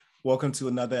Welcome to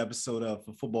another episode of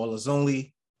For Footballers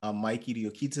Only. I'm Mikey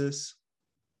Diokitis.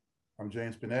 I'm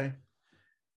James Benet.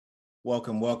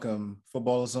 Welcome.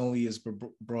 Footballers Only is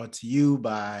brought to you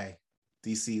by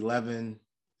DC11.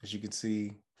 As you can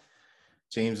see,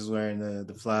 James is wearing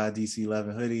the fly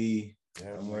DC11 hoodie.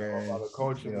 Yeah, I'm wearing all the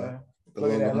culture, man.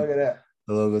 Look at that.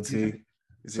 The logo tee.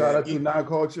 Shout out to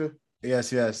non-culture.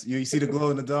 Yes. You see the glow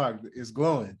in the dark. It's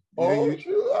glowing.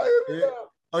 True.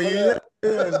 Yeah.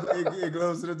 It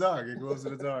glows in the dark. You know what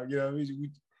I mean?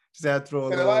 We just have to throw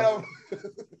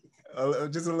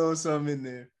just a little something in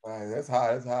there. All right, that's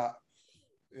hot.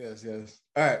 Yes.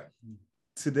 All right.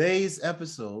 Today's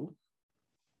episode,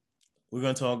 we're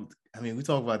going to talk, we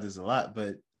talk about this a lot,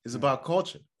 but it's about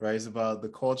culture, right? It's about the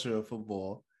culture of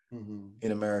football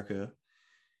in America,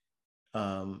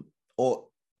 and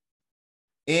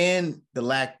the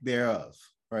lack thereof,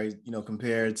 right?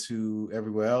 Compared to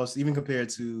everywhere else, even compared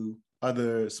to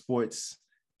other sports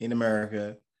in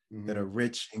America that are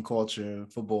rich in culture.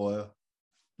 Football,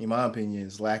 in my opinion,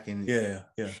 is lacking. Yeah.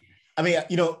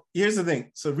 Here's the thing.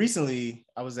 So recently,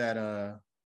 I was at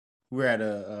we were at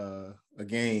a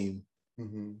game.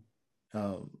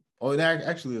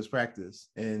 Actually, it was practice,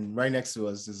 and right next to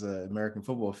us is an American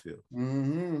football field,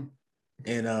 and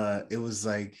it was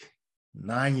like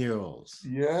 9-year-olds.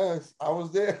 Yes, I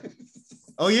was there.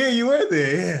 Oh yeah, you were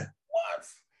there. Yeah. What?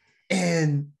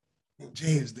 And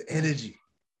James, the energy.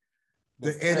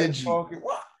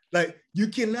 What? Like you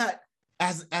cannot,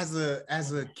 as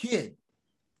a kid,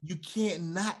 you can't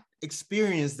not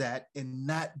experience that and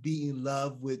not be in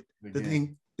love with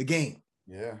the game.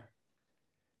 Yeah.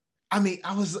 I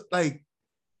was like,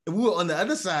 we were on the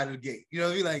other side of the gate. You know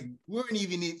what I mean? Like we weren't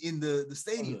even in the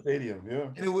stadium. Yeah.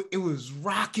 And it was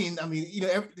rocking.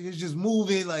 It was just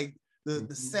moving, like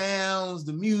the sounds,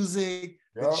 the music,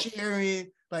 the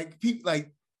cheering, like people,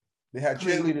 like they had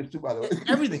cheerleaders too, by the way.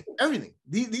 Everything.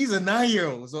 These are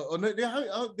 9-year-olds, or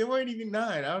they weren't even 9.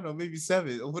 I don't know, maybe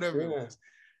 7 or whatever it was.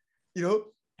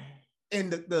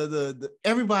 And the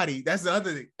everybody. That's the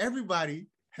other thing. Everybody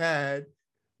had.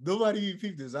 Nobody even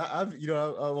peeped this. I've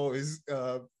always.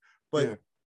 There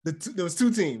was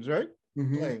 2 teams, right?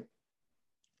 Playing,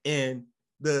 and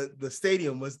the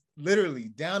stadium was literally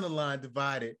down the line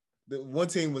divided. The one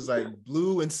team was like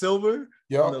blue and silver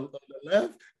on the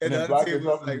left, and the other team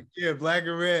was like black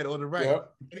and red on the right.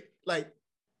 Like,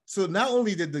 so not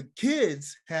only did the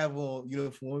kids have on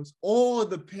uniforms, all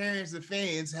the parents and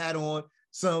fans had on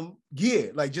some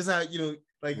gear, like just how the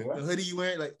hoodie you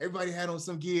wear, like everybody had on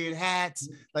some gear, hats,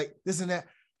 like this and that.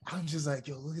 I'm just like,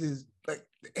 yo, look at this, like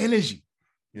the energy,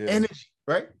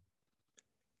 right?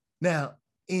 Now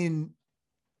in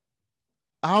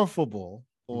our football,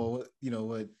 or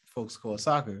what folks call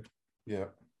soccer, that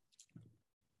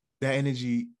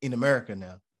energy in America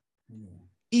now,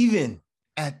 even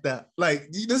at the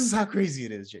this is how crazy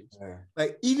it is, James.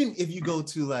 Like even if you go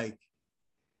to like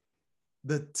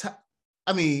the top,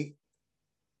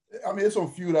 it's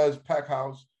on few that's pack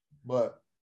house, but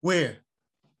where?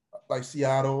 Like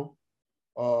Seattle.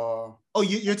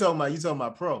 You're talking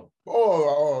about pro.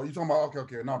 You talking about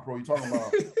okay, not pro. You talking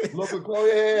about local club?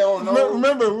 Yeah. No.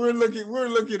 Remember, we're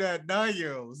looking at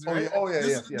 9-year-olds, right?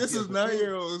 This is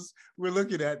 9-year-olds. We're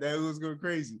looking at that. It was going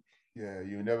crazy. Yeah,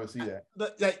 you never see that.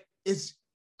 Like it's.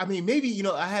 Maybe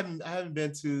I haven't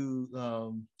been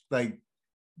to like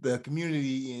the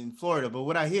community in Florida, but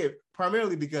what I hear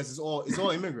primarily because it's all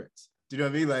immigrants. Do you know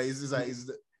what I mean? Like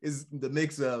it's the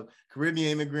mix of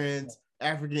Caribbean immigrants,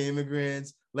 African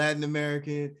immigrants, Latin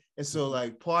American, and so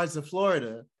like parts of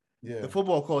Florida, the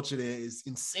football culture there is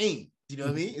insane. Do you know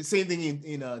what I mean? It's the same thing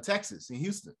in Texas, in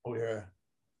Houston. Oh yeah.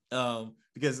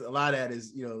 Because a lot of that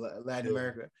is Latin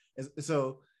America, and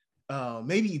so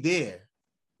maybe there,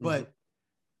 but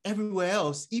everywhere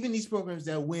else, even these programs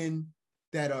that win,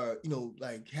 that are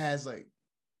has like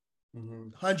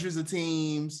hundreds of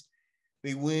teams,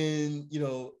 they win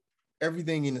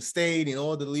everything in the state and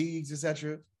all the leagues,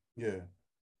 etc. Yeah.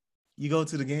 You go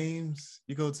to the games,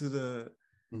 you go to the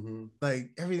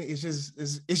like everything. It's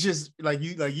just like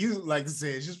you like to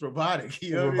say, it's just robotic.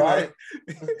 You know what I mean?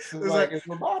 It's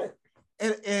robotic.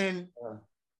 And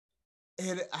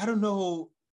I don't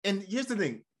know. And here's the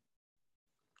thing.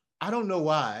 I don't know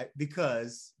why,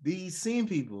 because these same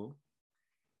people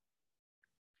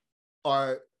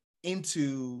are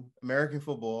into American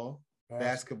football,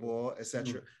 basketball,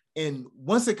 etc. And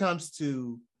once it comes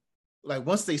to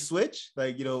once they switch,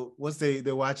 once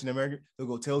they're watching American, they'll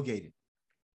go tailgating.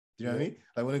 You know what I mean?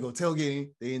 Like when they go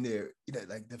tailgating, they in their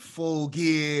like the full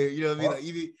gear. You know what I mean? Like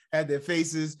even had their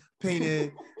faces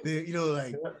painted.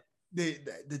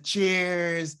 The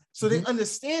chairs, so they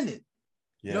understand it.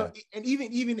 You know, and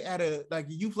even at a like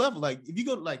youth level, like if you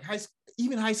go to like high school,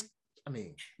 even high school, I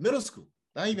mean middle school,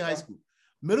 not even high school,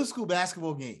 middle school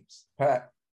basketball games. Pack.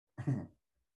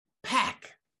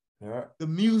 Yeah. The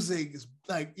music is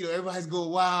like, you know, everybody's going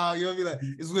wild. You know what I mean?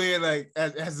 Like it's weird, like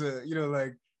as a, you know,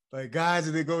 like guys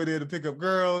and they go in there to pick up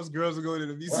girls are going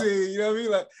to be seen. You know what I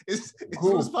mean? Like it's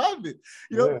cool. what's popping.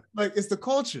 You know, like it's the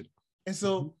culture. And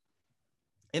so,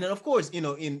 and then of course, you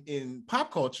know, in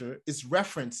pop culture, it's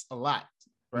referenced a lot,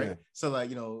 right? Yeah. So like,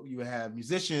 you know, you have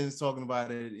musicians talking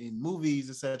about it in movies,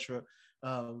 etc.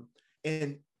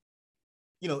 And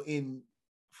you know,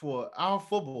 for our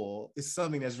football, it's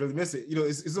something that's really missing. You know,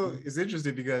 it's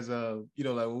interesting because you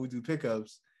know, like when we do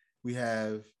pickups, we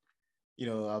have, you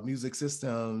know, our music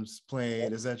systems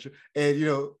playing, etc. And you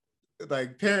know,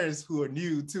 like parents who are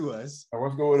new to us.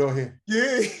 What's going on here?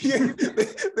 Yeah.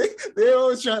 They're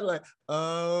always trying to like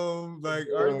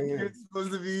are the kids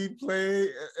supposed to be playing?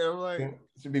 And I'm like,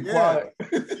 should be quiet.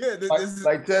 Yeah,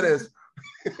 like tennis.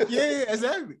 Yeah,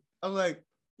 exactly. I'm like,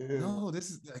 no, this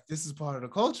is part of the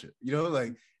culture. You know,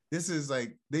 like this is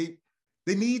like they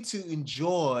need to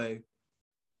enjoy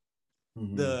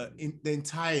the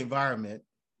entire environment,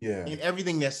 and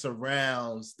everything that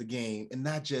surrounds the game, and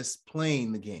not just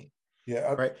playing the game.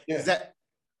 Yeah, right.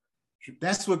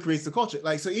 That's what creates the culture.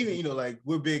 Like, so even, you know, like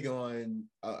we're big on.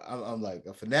 I'm like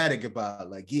a fanatic about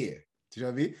like gear. Do you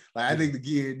know what I mean? Like I think the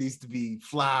gear needs to be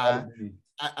fly.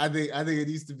 I think it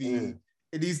needs to be.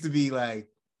 It needs to be like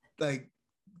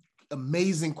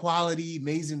amazing quality,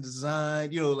 amazing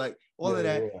design, you know, like all of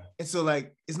that. And so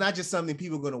like, it's not just something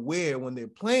people are going to wear when they're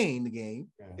playing the game.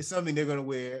 It's something they're going to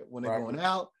wear when they're going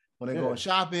out, when they're going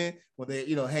shopping, when they're,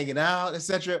 you know, hanging out,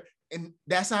 etc. And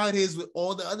that's how it is with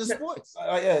all the other sports.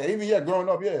 Even growing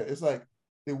up, it's like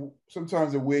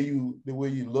sometimes the way you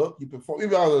look, you perform.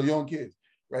 Even as a young kid,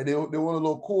 right? They want to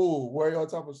look cool, wear all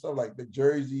type of stuff like the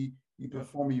jersey. You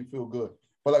perform, you feel good.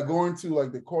 But like going to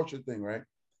like the culture thing, right?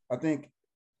 I think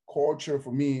culture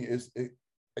for me is,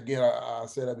 again, I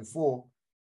said that before,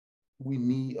 we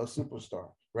need a superstar,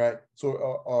 right? So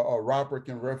a rapper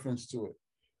can reference to it.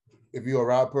 If you're a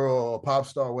rapper or a pop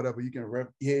star or whatever, you can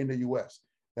here in the US.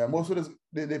 Now, most of this,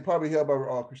 they probably hear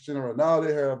about Cristiano Ronaldo,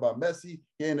 they hear about Messi.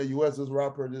 Here in the US, this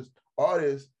rapper, this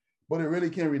artist, but it really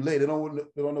can't relate. They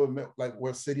don't know like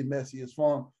where city Messi is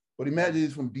from. But imagine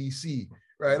he's from DC,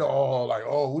 right?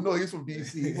 We know he's from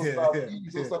DC. He's from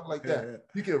Southeast or something like that.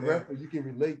 You can reference, you can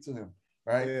relate to him,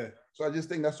 right? Yeah. So I just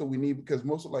think that's what we need, because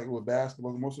most of, like with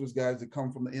basketball, most of those guys that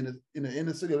come from the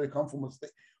inner city, or they come from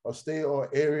a state or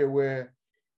area where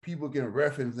people can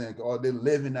reference them, or they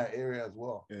live in that area as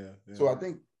well. So I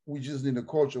think we just need a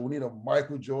culture. We need a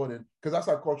Michael Jordan, because that's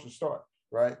how culture starts,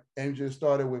 right? MJ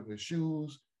started with his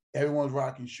shoes. Everyone's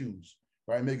rocking shoes,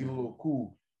 right? Making it a little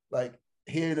cool. Like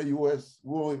here in the US,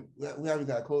 we haven't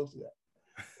got close to that.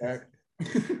 Right?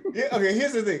 Okay,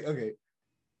 here's the thing. Okay,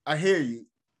 I hear you.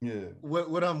 Yeah.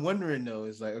 What I'm wondering though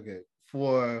is like, okay,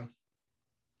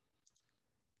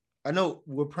 I know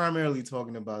we're primarily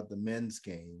talking about the men's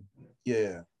game.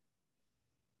 Yeah.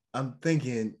 I'm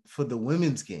thinking for the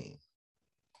women's game.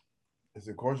 Is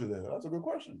the culture there? That's a good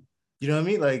question. You know what I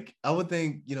mean? Like, I would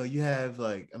think, you know, you have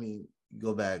like, I mean,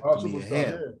 go back to Mia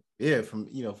Hamm. Yeah, from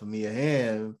Mia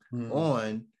Hamm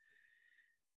on.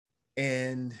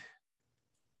 And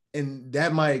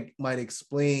that might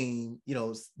explain, you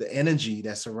know, the energy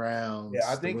that surrounds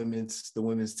the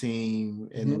women's team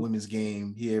and the women's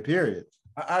game here, period.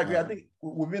 I agree. I think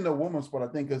within the women's sport,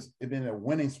 I think it's been a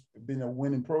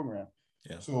winning program.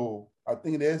 Yeah. So I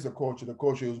think there is a culture. The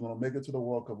culture is going to make it to the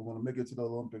World Cup. We're going to make it to the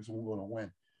Olympics, and we're going to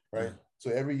win, right? Yeah. So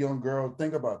every young girl,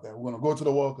 think about that. We're going to go to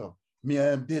the World Cup. Mia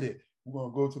Hamm did it. We're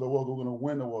going to go to the World Cup. We're going to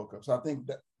win the World Cup. So I think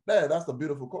that's the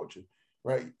beautiful culture,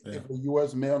 right? Yeah. If the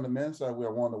U.S. male on the men's side, we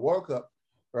have won the World Cup,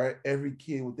 right? Every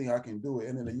kid would think I can do it.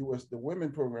 And in the U.S., the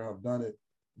women program have done it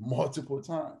multiple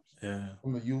times. Yeah.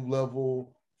 From the youth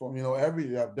level, from, you know, every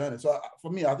year I've done it. So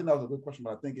for me, I think that was a good question,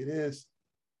 but I think it is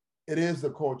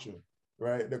the culture,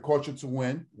 right? The culture to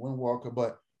win World Cup.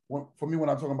 But for me, when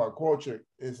I'm talking about culture,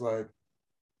 it's like,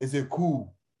 is it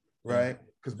cool, right?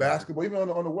 Because basketball, even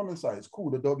on the women's side, it's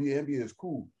cool. The WNBA is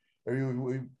cool.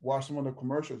 We watch some of the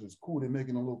commercials, it's cool. They're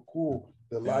making it look cool.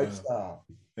 The lifestyle,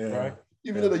 right?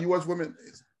 Even though the U.S. women,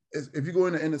 if you go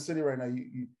in the inner city right now,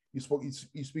 you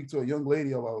speak to a young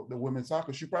lady about the women's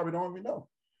soccer, she probably don't even know.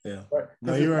 Yeah. Right?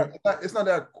 No, you're right. It's not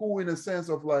that cool in the sense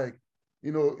of like,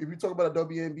 you know, if you talk about a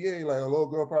WNBA, like a little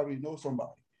girl probably knows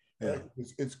somebody. Right?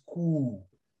 It's cool,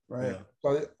 right? Yeah.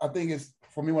 So I think it's,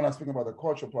 for me, when I speak about the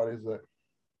culture part, is that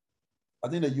I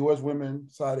think the U.S. women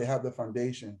side, they have the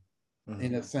foundation,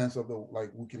 in a sense of the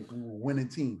like we were winning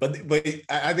team. But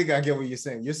I think I get what you're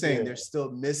saying. You're saying they're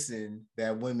still missing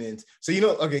that women's. So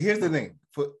okay, here's the thing.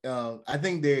 For I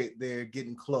think they're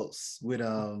getting close with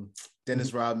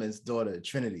Dennis Rodman's daughter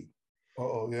Trinity.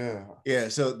 Oh yeah. Yeah.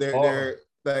 So they're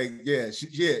like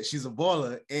she's a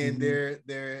baller, and they're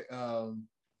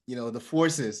the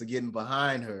forces are getting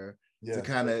behind her. To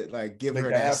kind of like give her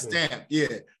that stamp,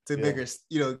 to make her,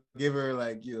 give her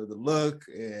like the look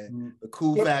and the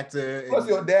cool factor. Plus,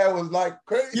 your dad was like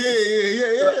crazy.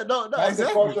 Yeah. No, that's exactly.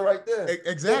 The culture right there.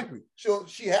 Exactly.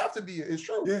 She have to be. It's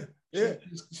true. Yeah.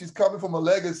 She's coming from a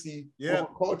legacy, from a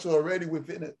culture already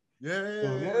within it.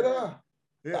 Yeah.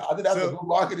 I think that's a good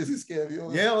marketing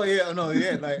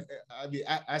scam. Like I mean,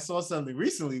 I saw something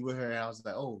recently with her, and I was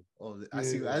like, I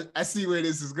see where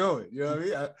this is going. You know what I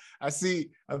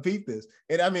mean? I peep this,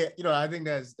 and I mean, I think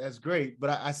that's great. But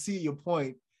I see your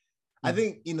point. I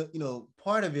think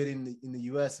part of it in the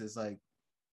U.S. is like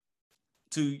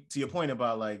to your point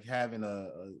about like having a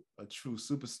true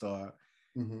superstar.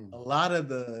 A lot of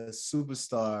the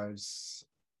superstars,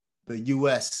 the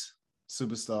U.S.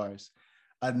 superstars,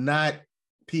 are not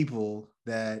people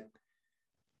that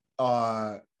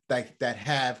are like that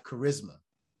have charisma,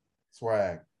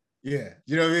 swag. Yeah,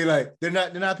 you know what I mean. Like they're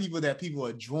not people that people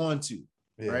are drawn to,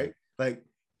 right? Like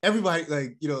everybody,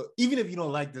 like even if you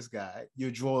don't like this guy,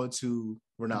 you're drawn to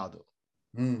Ronaldo,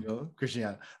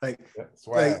 Cristiano. Like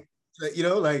swag.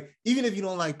 Like even if you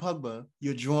don't like Pogba,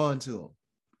 you're drawn to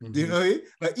him. You know what I mean?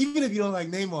 Like even if you don't like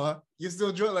Neymar, you're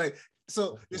still drawn. Like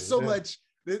so, there's so much.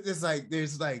 There's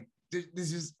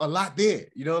just a lot there,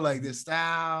 like there's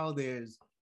style, there's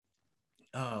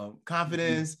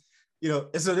confidence,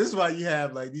 and so this is why you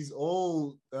have like these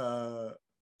old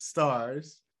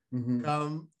stars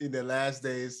come in their last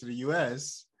days to the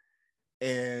US,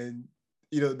 and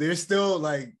they're still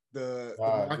like the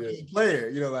marquee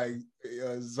player, like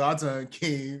Zlatan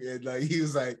came and like he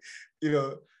was like,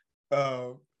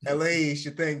 LA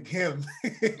should thank him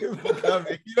for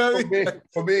coming.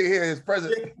 For being here as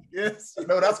president. Yes.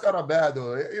 No, that's kind of bad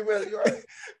though. You're right.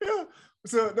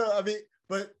 So no, I mean,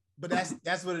 but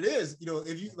that's what it is.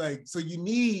 If you like, so you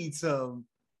need some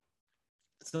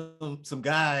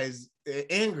guys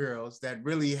and girls that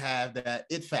really have that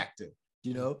it factor,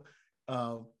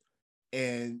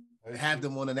 and have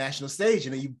them on the national stage,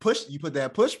 and then you put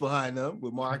that push behind them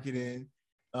with marketing,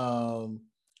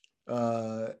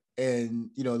 and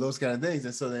those kind of things,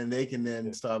 and so then they can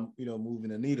then start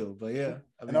moving the needle. But I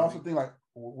also think like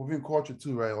within culture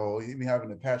too, right? Or even having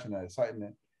the passion, that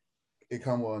excitement, it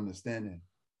comes with understanding,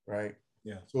 right?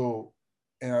 Yeah. So,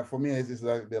 and for me, it's just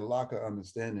like the lack of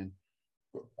understanding.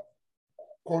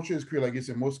 Culture is created, like you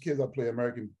said. Most kids that play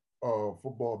American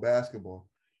football, basketball,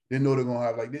 they know they're gonna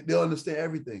have like they'll understand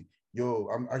everything.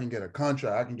 I can get a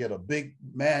contract, I can get a big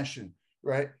mansion,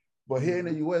 right? But here in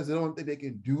the U.S., they don't think they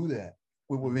can do that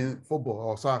within football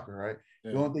or soccer, right?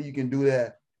 Yeah. They don't think you can do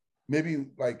that. Maybe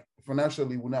like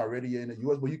financially, we're not ready yet in the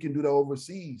U.S., but you can do that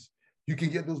overseas. You can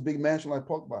get those big mansions like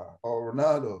Pogba or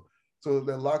Ronaldo. So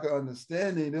the lack of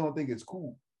understanding, they don't think it's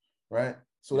cool, right?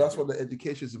 So that's what the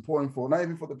education is important for, not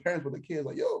even for the parents, but the kids.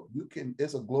 Like,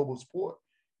 it's a global sport.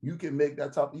 You can make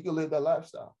that you can live that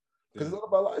lifestyle. Because it's all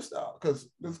about lifestyle. Because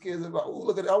those kids are like, oh,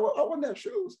 look at it, I want that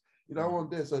shoes. I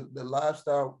want this. So the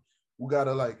lifestyle, we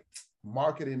gotta like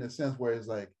market it in a sense where it's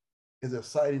like it's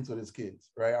exciting to these kids,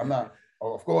 right? I'm not,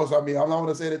 of course, I'm not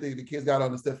gonna say that the kids gotta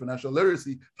understand financial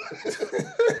literacy.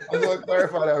 I'm gonna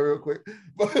clarify that real quick.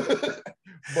 But the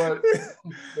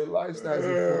lifestyle is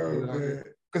important.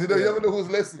 Because you never know who's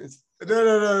listening.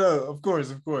 No. Of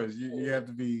course. You have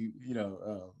to be,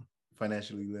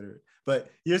 financially literate.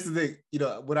 But here's the thing,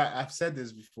 what I've said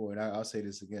this before, and I'll say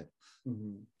this again.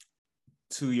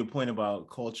 To your point about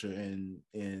culture and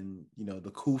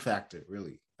the cool factor,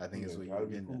 really, I think is what you're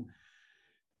getting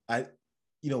at.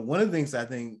 One of the things I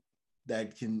think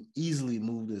that can easily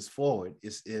move this forward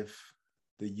is if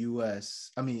the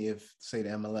US, if say the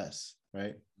MLS,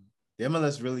 right? The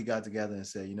MLS really got together and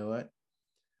said, you know what?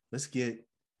 Let's get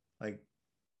like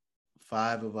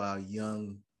 5 of our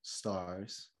young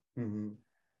stars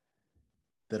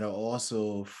that are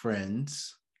also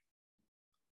friends,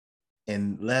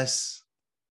 and let's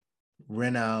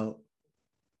rent out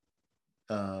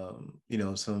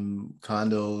some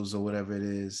condos or whatever it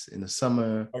is in the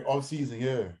summer, like off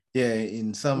season.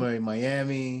 In summer in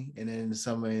Miami, and then in the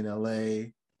summer in LA,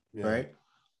 right?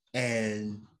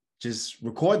 And just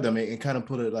record them and kind of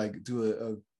put it like do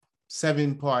a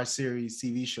 7-part series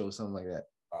TV show, something like that,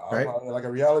 right? Like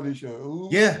a reality show. Ooh.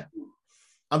 Yeah.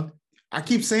 I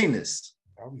keep saying this.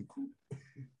 That would be cool.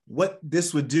 What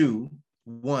this would do,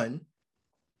 one,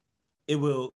 it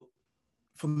will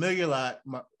familiar lot.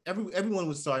 Everyone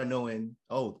would start knowing,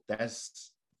 oh,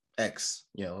 that's X,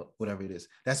 whatever it is.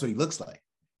 That's what he looks like.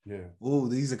 Yeah. Oh,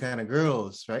 these are kind of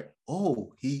girls, right?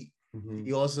 Oh, he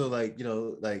also like,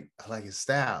 like I like his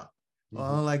style. I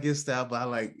don't like his style, but I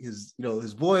like his,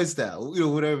 his boy style,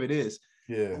 whatever it is.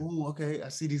 Yeah. Oh, okay. I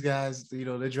see these guys,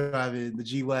 they're driving the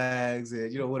G-Wags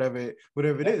and, whatever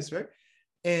it is, right?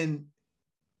 And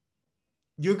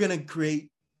you're going to create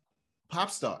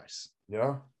pop stars.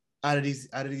 Yeah. Out of these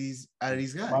guys.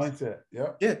 Mindset.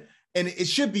 Yeah. Yeah. And it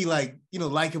should be like,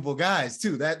 likable guys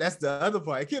too. That's the other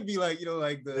part. It can't be like,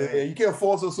 like the. Yeah, you can't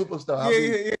force a superstar.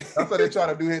 Yeah. That's what they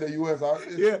try to do here in the US.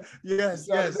 Yes.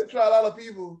 They try a lot of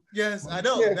people. Yes, I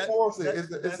know. You can't force it.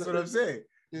 That's what I'm saying.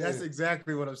 Yeah. That's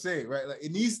exactly what I'm saying, right? Like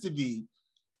it needs to be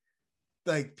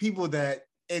like people that,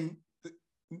 and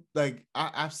like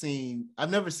I've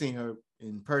never seen her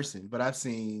in person, but I've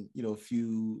seen, a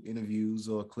few interviews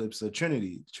or clips of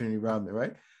Trinity Rodman,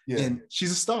 right? Yeah. And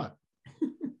she's a star.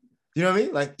 You know what I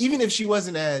mean? Like, even if she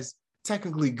wasn't as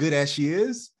technically good as she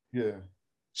is,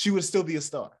 she would still be a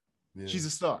star. Yeah. She's a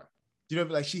star. You know,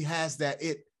 like she has that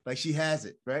like she has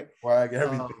it, right? Like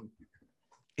everything.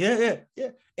 Yeah.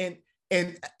 And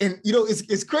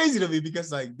it's crazy to me because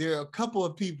like there are a couple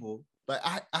of people, like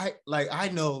I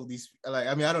know these, like,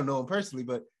 I mean, I don't know them personally,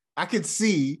 but I could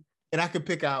see and I could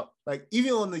pick out, like,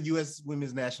 even on the U.S.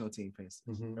 women's national team, for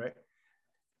instance, right?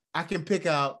 I can pick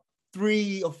out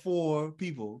 3 or 4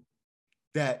 people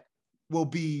that will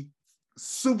be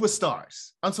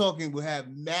superstars. I'm talking will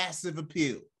have massive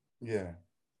appeal. Yeah.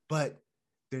 But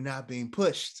they're not being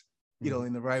pushed,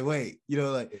 in the right way.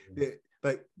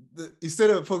 Instead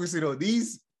of focusing on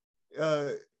these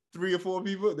 3 or 4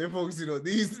 people, they're focusing on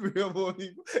these 3 or 4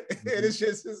 people. And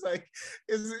it's like,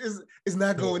 it's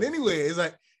not going anywhere. It's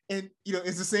like, and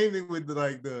it's the same thing with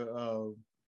the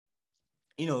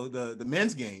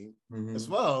men's game as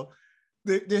well.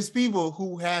 There's people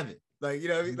who have it, like,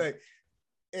 what I mean, like,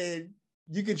 and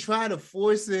you can try to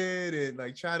force it and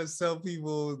like try to sell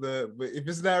people but if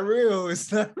it's not real,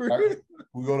 it's not real.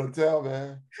 We're gonna tell,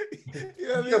 man. You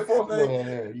know what I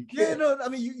mean? You can't. Yeah, no, I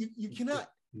mean you cannot.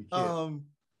 You can't.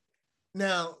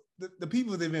 Now the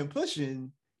people they've been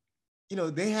pushing,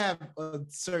 they have a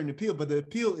certain appeal, but the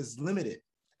appeal is limited.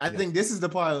 I think this is the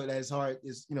part that's hard.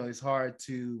 It's hard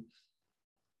to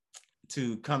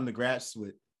come to grasp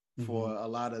with for a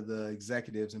lot of the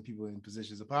executives and people in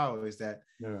positions of power, is that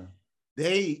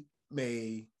they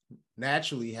may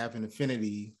naturally have an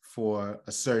affinity for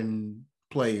a certain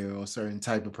player or a certain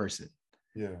type of person.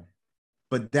 Yeah.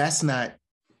 But that's not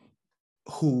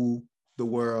who the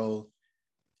world,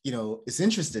 is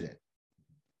interested in.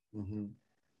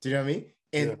 Do you know what I mean?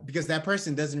 And because that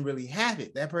person doesn't really have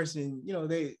it. That person,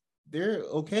 they're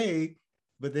okay,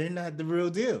 but they're not the real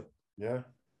deal. Yeah.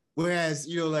 Whereas,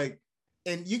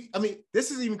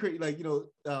 this is even crazy. Like, if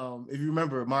you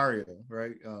remember Mario,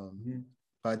 right?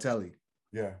 Balotelli.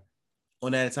 Yeah.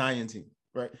 On that Italian team,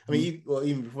 right? I mean,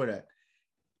 even before that,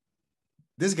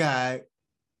 this guy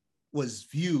was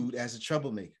viewed as a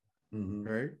troublemaker,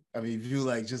 right? I mean, viewed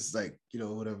like just like,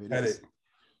 whatever it is.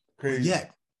 Crazy.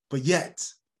 But yet,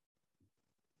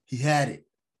 he had it.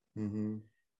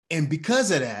 And because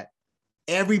of that,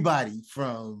 everybody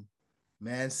from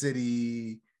Man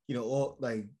City,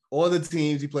 all the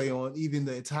teams he played on, even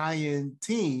the Italian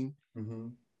team,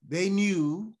 they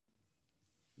knew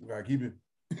we gotta keep him.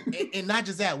 and not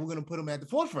just that, we're gonna put him at the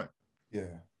forefront.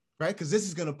 Yeah. Right? Because this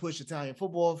is gonna push Italian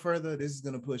football further. This is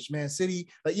gonna push Man City,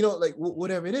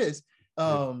 whatever it is.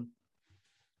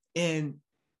 And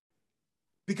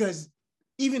because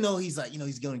even though he's like,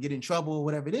 he's gonna get in trouble or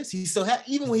whatever it is, he still had,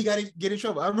 even when he got to get in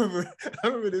trouble. I remember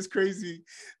this crazy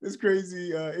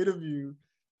interview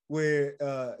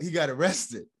where he got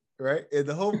arrested, right? And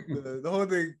the whole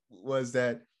thing was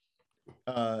that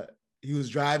he was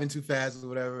driving too fast or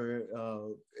whatever,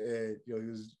 and he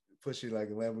was pushing like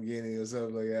a Lamborghini or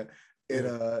something like that. And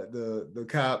the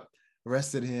cop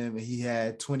arrested him, and he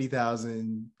had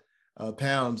 20,000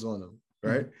 pounds on him,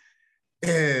 right?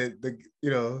 And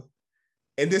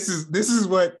and this is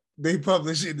what they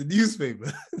publish in the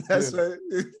newspaper. That's what,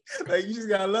 like, you just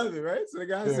gotta love it, right? So the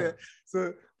guy said,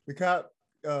 so the cop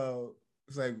was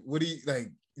like, what do you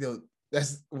like?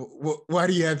 That's why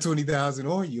do you have 20,000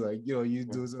 on you? Like, you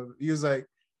do something. He was like,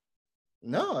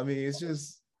 no, I mean, it's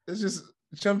just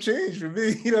chump change for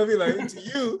me. You know what I mean? Like, to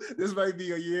you, this might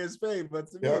be a year's pay,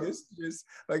 but to me, this is just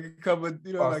like a couple of,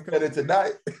 like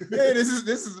tonight. Yeah, this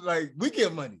is like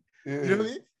weekend money. You know what I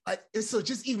mean? Like, it's so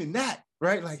just even that,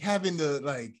 right? Like having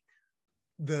I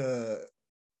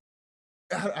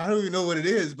don't even know what it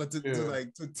is, but to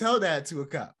tell that to a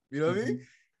cop, you know what I mean?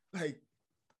 Like,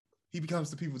 he becomes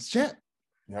the people's champ.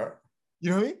 Yeah. You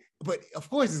know what I mean? But of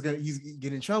course he's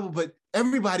get in trouble, but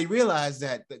everybody realized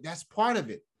that that's part of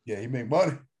it. Yeah, he make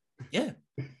money. Yeah,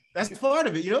 that's part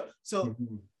of it, you know? So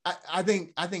Mm-hmm. I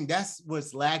think that's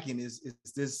what's lacking is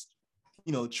this,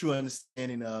 you know, true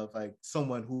understanding of like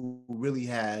someone who really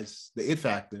has the it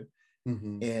factor.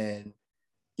 Mm-hmm. And,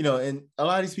 you know, and a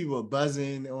lot of these people are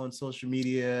buzzing on social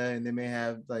media and they may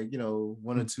have like, you know,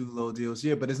 one or two little deals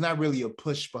here, but it's not really a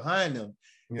push behind them.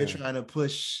 Yeah. They're trying to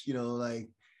push, you know, like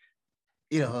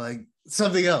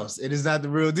something else. It is not the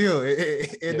real deal.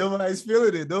 And nobody's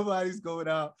feeling it. Nobody's going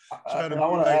out trying to. I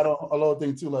want to add on a little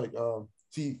thing too. Like,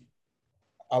 see,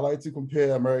 I like to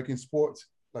compare American sports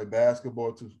like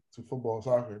basketball to football,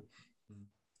 soccer.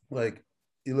 Mm-hmm. Like,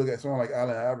 you look at someone like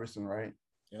Allen Iverson, right?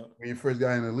 Yep. When you first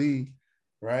got in the league,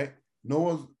 right? No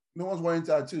one's wearing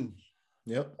tattoos.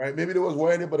 Yep. Right? Maybe they was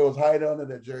wearing it, but it was hiding under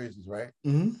their jerseys, right?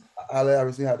 Mm-hmm. Allen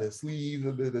Iverson had the sleeves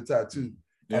of the tattoo.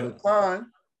 Yep. At the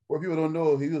time, where people don't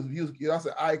know, he was that's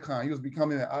an icon. He was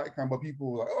becoming an icon, but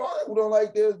people were like, oh, we don't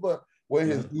like this, but wearing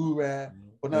his do-rag,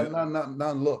 but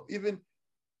not look. Even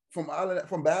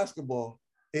from basketball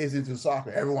is into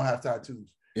soccer. Everyone has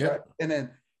tattoos. Yeah. Right? And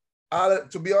then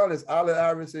to be honest, Allen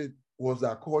Iverson was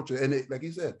that culture. And like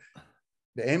you said,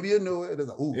 the NBA knew it. It's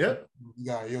like, ooh, yeah,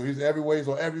 he's everywhere. He's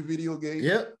on every video game.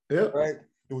 Right?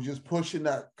 It was just pushing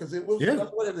that because it was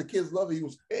that's why the kids love it.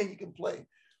 He can play.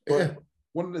 But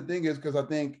one of the things is because I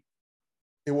think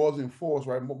it was enforced,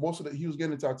 right? Most of he was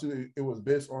getting a tattoo. It was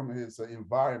based on his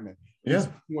environment. Where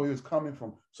he was coming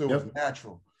from, so it was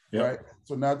natural, right?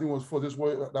 So nothing was for this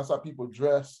way. That's how people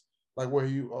dress, like where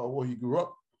he grew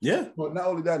up. Yeah. But not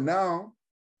only that, now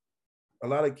a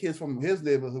lot of kids from his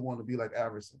neighborhood want to be like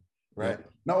Iverson, right? Yeah.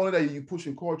 Not only that, you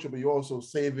pushing culture, but you're also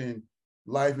saving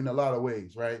life in a lot of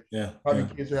ways, right? Yeah. Having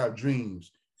kids who have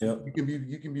dreams. Yeah. You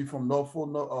can be from Norfolk,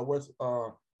 West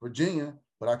Virginia,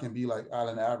 but I can be like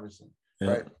Allen Iverson,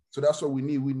 right? So that's what we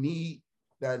need. We need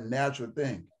that natural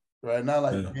thing, right? Not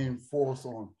like being forced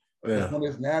on. When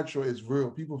it's natural, it's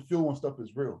real. People feel when stuff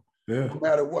is real. Yeah. No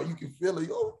matter what, you can feel it.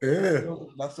 No.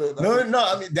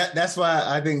 I mean that's why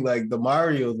I think like the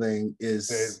Mario thing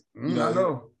is. I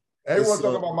know everyone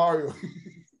talking about Mario.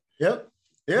 Yep.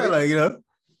 Yeah, like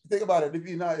think about it. If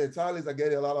you're not Italians, I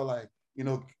get a lot of like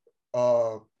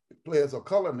players of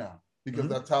color now because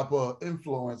that type of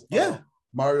influence.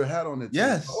 Mario had on it.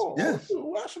 Yes.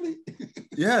 Actually.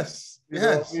 Yes.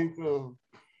 Yes.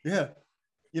 Yeah.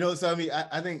 So I mean,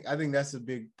 I think that's a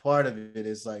big part of it.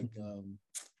 Is like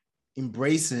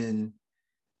embracing,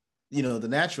 the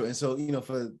natural. And so,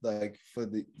 for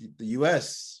the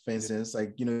US, for instance,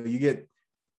 like, you get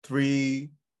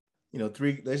three, let's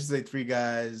just say three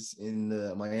guys in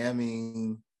the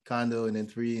Miami condo and then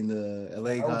three in the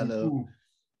LA condo. Cool.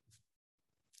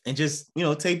 And just,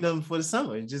 tape them for the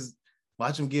summer and just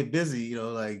watch them get busy,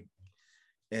 and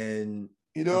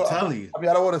I'm telling you. I mean,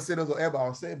 I don't want to say this on air, but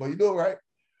I'll say it, but right?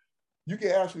 You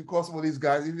can actually call some of these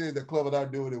guys, even in the club are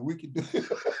not doing it, we can do it.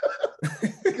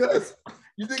 Because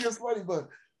you think it's funny, but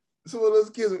some of those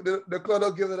kids, the club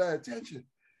don't give it that attention.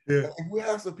 Yeah. If we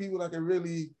have some people that can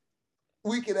really,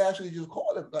 we can actually just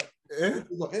call them like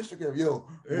on Instagram,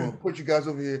 we'll put you guys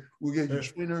over here, we'll get you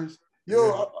trainers.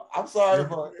 I'm sorry,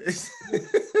 but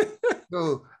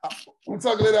we'll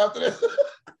talk later after this.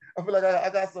 I feel like I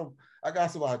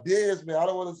got some ideas, man. I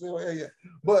don't want to say yet,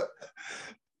 but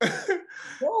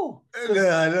no.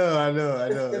 Yeah, I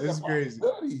know. It's crazy.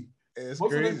 It's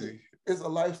crazy. It's a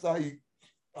lifestyle. I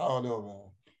don't know, man.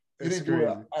 You didn't do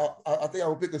it. I think I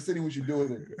would pick a city we should do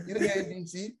it in. You didn't get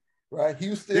DC, right?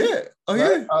 Houston. Yeah. Oh,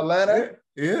 right? Yeah. Atlanta.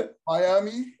 Yeah.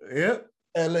 Miami. Yeah.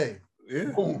 LA.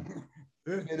 Yeah. Boom.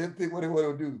 Yeah. And then pick what they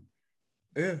want to do.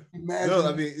 Yeah. Imagine. No,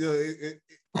 I mean,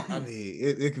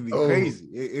 it can be crazy.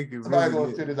 It can. Somebody's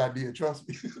gonna steal this idea. Trust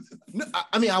me. No,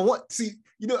 I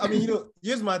mean,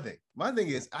 here's my thing. My thing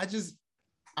is, I just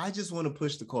want to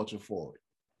push the culture forward.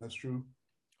 That's true.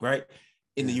 Right?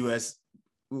 In the US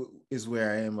is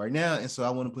where I am right now. And so I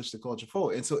want to push the culture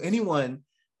forward. And so anyone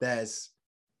that's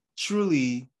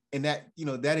truly, and that,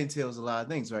 that entails a lot of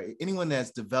things, right? Anyone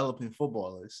that's developing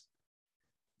footballers.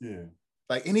 Yeah.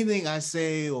 Like anything I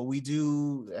say or we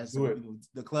do as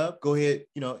the club, go ahead,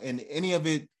 and any of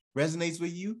it resonates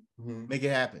with you, make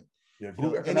it happen.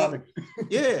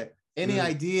 Yeah. Any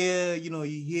idea, you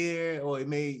hear, or it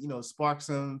may, spark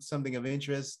something of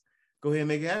interest, go ahead and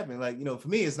make it happen. Like, for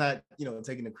me, it's not,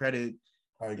 taking the credit,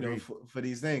 for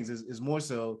these things. It's more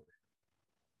so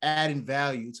adding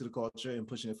value to the culture and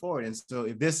pushing it forward. And so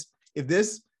if this, if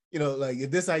this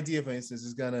idea, for instance,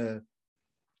 is gonna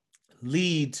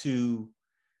lead to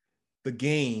the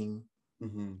game,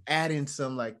 adding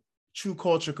some like true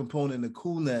culture component, the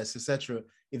coolness, etc.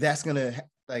 If that's gonna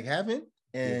like happen.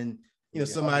 And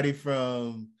somebody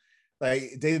from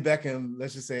like David Beckham,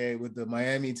 let's just say with the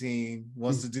Miami team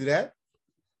wants to do that.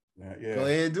 Yeah. Go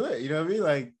ahead and do it. You know what I mean?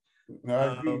 Like, no,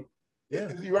 I agree.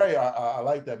 You're right. I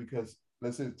like that because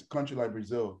let's say it's a country like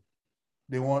Brazil,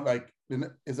 they want like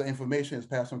it's an information is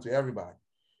passed on to everybody.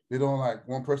 They don't like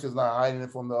one person's not hiding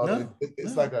it from the other.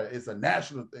 It's like it's a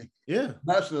national thing. Yeah,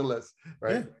 nationalist,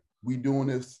 right? Yeah. We doing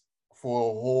this for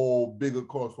a whole bigger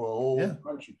cause for a whole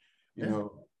country. You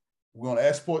know, we're gonna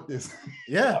export this.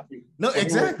 Yeah, no,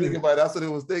 exactly. Thinking about it, that's what it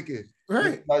was thinking.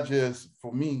 Right, it's not just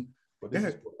for me, but this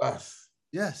is for us.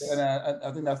 Yes, and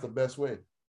I think that's the best way.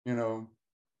 You know,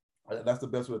 that's the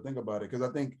best way to think about it because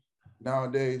I think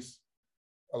nowadays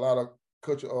a lot of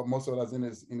culture, or most of us in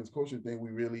this coaching thing, we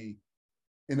really,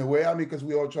 in a way, I mean, because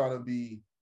we all try to be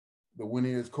the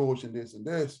winningest coach and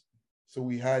this, so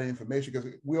we hide information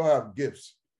because we all have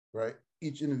gifts, right?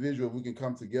 Each individual, we can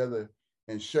come together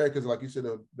and share, because like you said,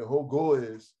 the whole goal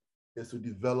is to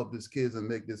develop these kids and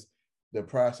make the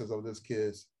process of this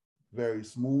kids very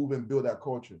smooth and build that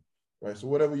culture, right? So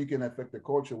whatever you can affect the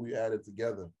culture, we add it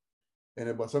together.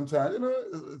 But sometimes,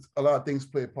 a lot of things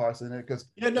play parts in it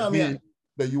because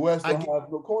the U.S. don't have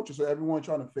no culture, so everyone's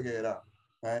trying to figure it out,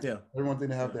 right? Yeah, everyone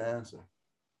think they have the answer.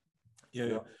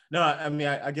 Yeah. No, I mean,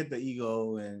 I get the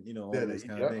ego and all those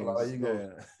kind of things.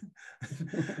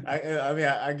 I mean,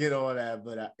 I get all that,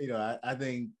 but I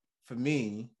think for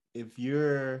me, if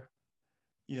you're,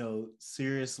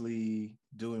 seriously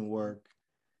doing work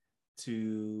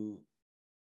to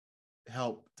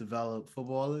help develop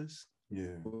footballers,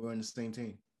 we're on the same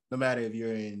team. No matter if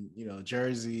you're in,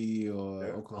 Jersey or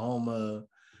Oklahoma,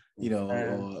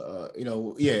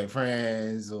 or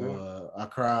France or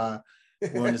Accra.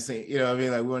 We're on the same,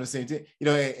 like we're on the same team,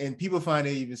 and people find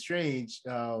it even strange.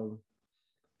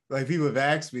 Like people have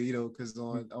asked me, because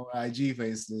on IG, for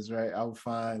instance, right, I would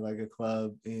find like a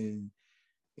club in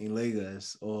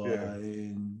Lagos or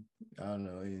in, I don't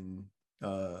know, in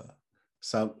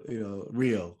South,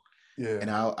 Rio. Yeah. And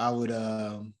I would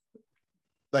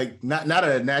like not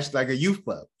a national, like a youth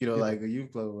club, like a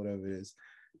youth club or whatever it is.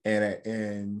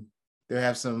 And they'll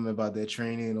have something about their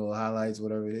training or highlights,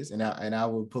 whatever it is. And I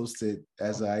will post it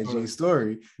as an IG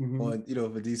story on,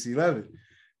 for DC 11.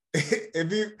 And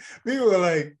people were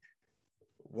like,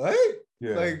 what?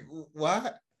 Yeah. Like,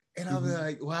 why? And I was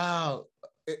like, wow.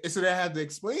 And so I have to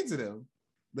explain to them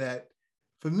that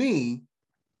for me,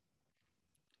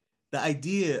 the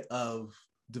idea of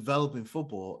developing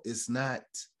football is not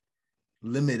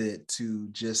limited to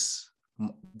just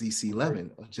DC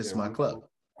 11 or just my club.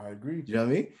 I agree. You know what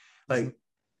I mean? Like,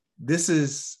 this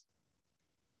is,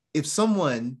 if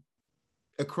someone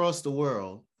across the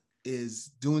world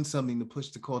is doing something to push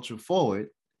the culture forward,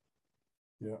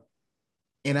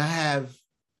 and I have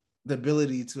the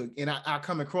ability to, and I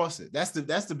come across it. That's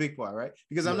the big part, right?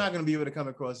 Because I'm not going to be able to come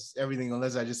across everything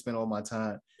unless I just spend all my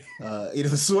time,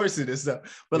 sourcing this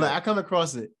stuff. But like I come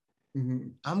across it,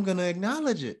 I'm going to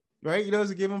acknowledge it, right?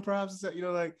 To give them props,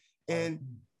 like, and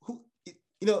who,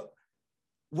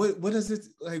 what does it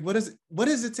like? What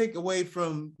does it take away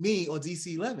from me or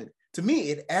DC 11? To me,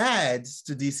 it adds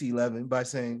to DC 11 by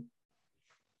saying,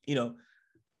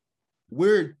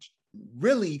 we're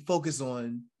really focused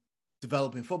on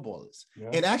developing footballers. Yeah.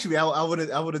 And actually, I would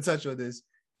have touched on this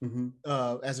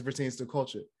as it pertains to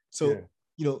culture. So,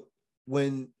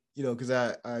 when because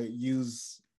I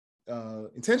use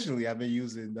intentionally, I've been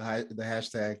using the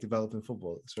hashtag developing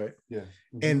footballers, right? Yeah.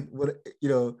 And what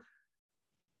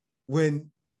when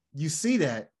you see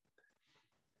that,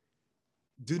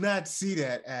 do not see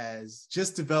that as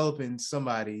just developing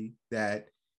somebody that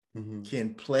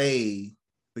can play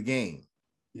the game.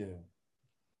 Yeah.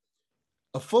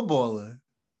 A footballer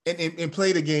and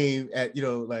play the game at,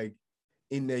 like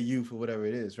in their youth or whatever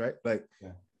it is, right? Like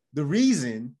the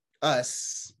reason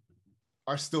us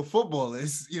are still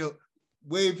footballers,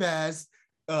 way past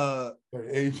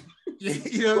age.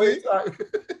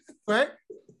 Right?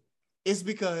 It's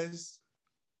because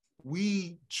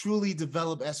we truly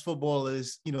develop as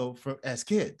footballers, as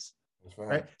kids.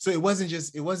 Right. So it wasn't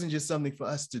just something for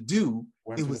us to do.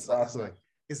 It was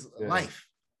it's life.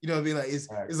 You know what I mean? Like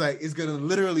it's gonna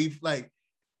literally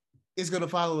it's gonna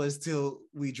follow us till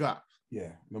we drop.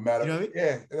 Yeah. No matter. You know what I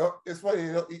mean? Yeah. It's funny.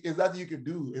 It's nothing you can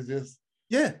do. It's just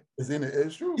it's in it.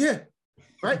 It's true. Yeah.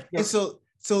 Right. And so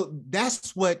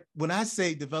that's what, when I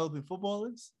say developing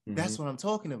footballers, that's what I'm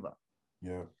talking about.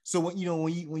 Yeah. So when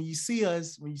you see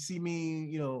us, when you see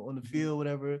me, on the field,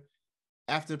 whatever,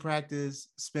 after practice,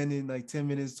 spending like 10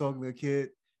 minutes talking to a kid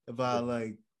about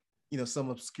like, some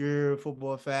obscure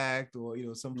football fact or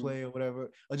some play or whatever,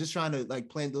 or just trying to like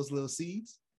plant those little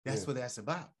seeds. That's what that's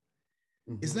about.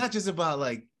 it's not just about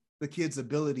like the kid's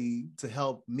ability to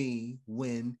help me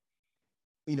win,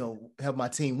 help my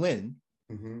team win.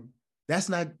 That's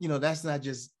not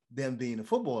just them being a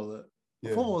footballer. A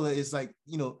footballer is like,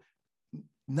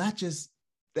 not just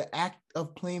the act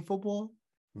of playing football,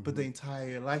 but the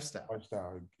entire lifestyle.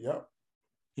 Yep.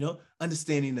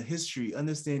 Understanding the history,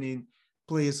 understanding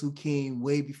players who came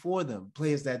way before them,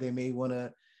 players that they may want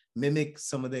to mimic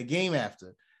some of their game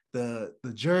after, the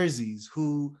jerseys,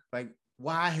 who like,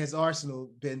 why has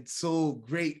Arsenal been so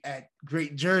great at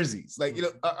great jerseys? Like,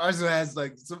 Arsenal has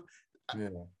like some,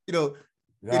 it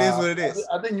is what it is.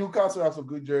 I think Newcastle has some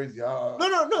good jerseys. No.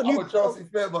 I'm a Chelsea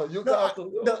fan, but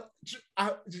Newcastle.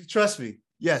 Trust me.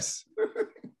 Yes.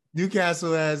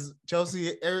 Newcastle has,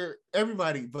 Chelsea,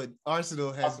 everybody, but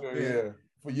Arsenal has been,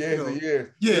 for years and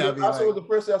years. Yeah, Arsenal was the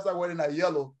first year I started wearing that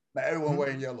yellow. Now everyone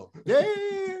wearing yellow. Yeah.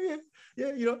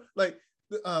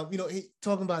 He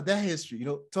talking about that history.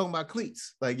 Talking about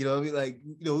cleats. Like, we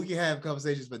can have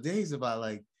conversations for days about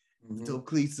like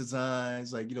cleats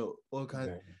designs, like all kinds.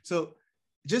 Yeah. So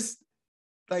just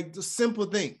like the simple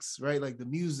things, right? Like the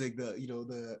music,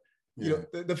 the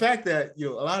fact that a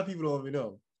lot of people don't even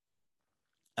know.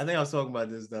 I think I was talking about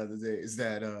this the other day. Is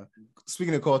that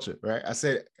speaking of culture, right? I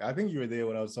think you were there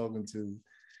when I was talking to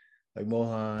like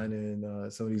Mohan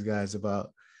and some of these guys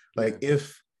about like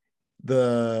if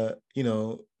the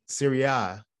Serie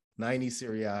A, 90s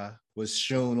Serie A was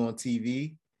shown on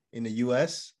TV in the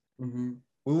US, we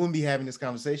wouldn't be having this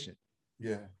conversation.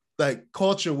 Yeah. Like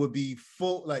culture would be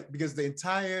full, like, because the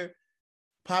entire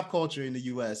pop culture in the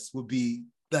US would be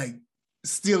like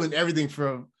stealing everything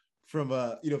from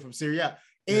Serie A.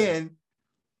 And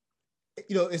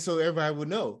and so everybody would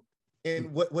know.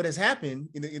 And what has happened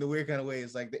in a weird kind of way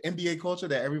is like the NBA culture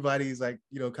that everybody's like,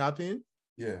 copying.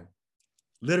 Yeah.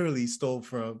 Literally stole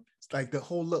from like the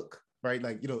whole look. Right,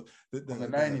 like from the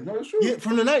 90s. No, it's true. Yeah,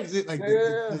 from the 90s, like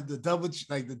the double,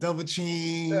 like the double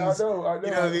chains. Yeah, I know.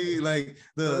 You know what I mean? Like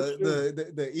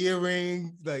the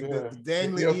earring, like the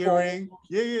dangling earring.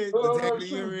 The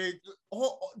dangling earring.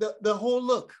 All the whole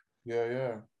look.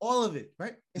 Yeah. All of it,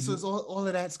 right? And so it's all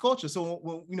of that's culture. So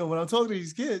when I'm talking to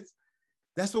these kids,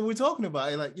 that's what we're talking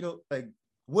about. Like like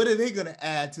what are they gonna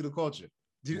add to the culture?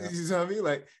 Do you know what I mean?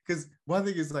 Like, because one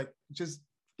thing is like just.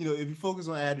 If you focus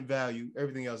on adding value,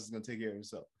 everything else is going to take care of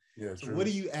itself. Yeah. So what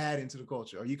do you add into the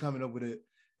culture? Are you coming up with it?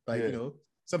 Like,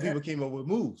 some people came up with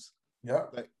moves. Yeah.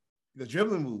 Like the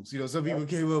dribbling moves. Some people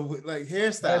came up with like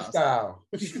hairstyles.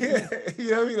 Hairstyle. You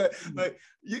know what I mean? Like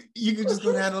you could just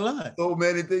go down the line. So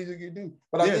many things you can do.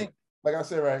 But I think, like I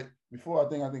said, right before, I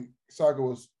think soccer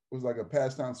was like a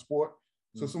pastime sport.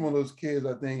 So some of those kids,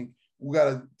 I think we got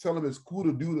to tell them it's cool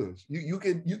to do this. You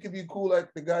can be cool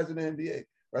like the guys in the NBA.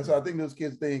 Right, so I think those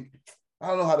kids think, I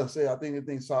don't know how to say, I think they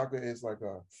think soccer is like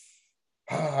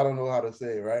I don't know how to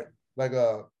say it, right? Like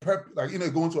a prep, like,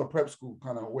 going to a prep school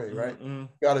kind of way, right?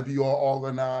 Got to be all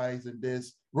organized and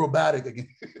this robotic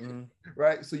again,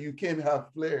 right? So you can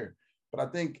have flair, but I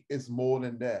think it's more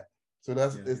than that. So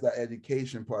it's that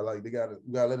education part. Like we gotta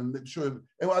let them make sure,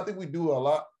 and I think we do a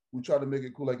lot. We try to make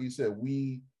it cool, like you said.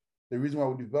 The reason why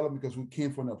we developed because we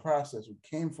came from the process, we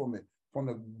came from it, from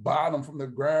the bottom, from the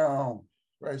ground.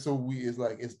 Right, so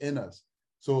it's in us.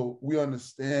 So we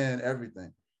understand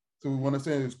everything. So we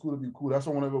understand it's cool to be cool. That's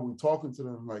why whenever we're talking to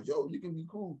them, I'm like, yo, you can be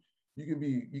cool. You can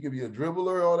be a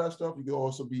dribbler, all that stuff. You can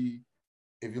also be,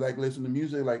 if you like listening to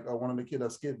music, like one of the kids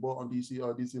that skateboard on DC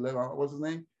 11. What's his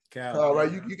name? Cal.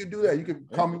 Right, you can do that. You can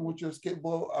come in with your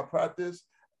skateboard. I practice.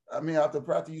 I mean, after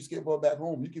practice, you skateboard back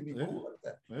home. You can be cool like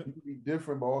that. You can be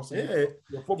different, but also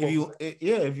your football.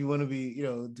 If you want to be,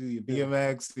 do your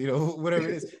BMX, whatever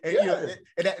it is. And,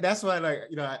 and that's why, like,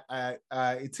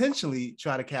 I intentionally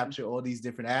try to capture all these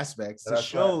different aspects to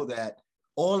show that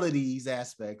all of these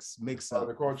aspects mix up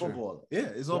football. Yeah,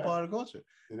 it's all part of the culture.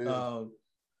 It is.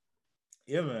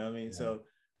 Yeah, man. I mean, so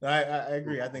I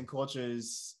agree. I think culture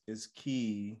is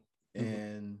key,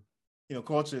 and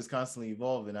culture is constantly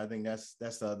evolving. I think that's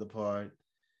the other part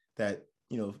that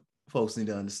folks need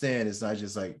to understand. It's not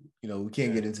just like we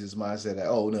can't get into this mindset that,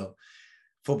 oh no,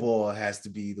 football has to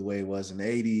be the way it was in the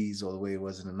 80s or the way it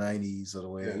was in the 90s or the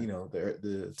way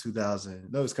the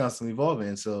 2000. No, it's constantly evolving.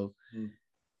 And so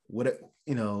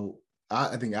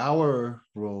I think our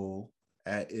role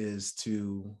is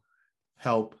to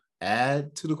help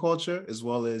add to the culture, as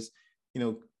well as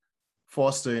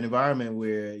foster an environment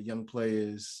where young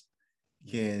players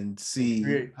can see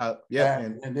create. how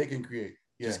and they can create.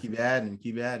 Just keep adding,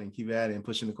 and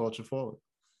pushing the culture forward.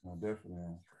 Oh,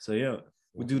 definitely. So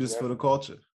we do this for the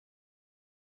culture.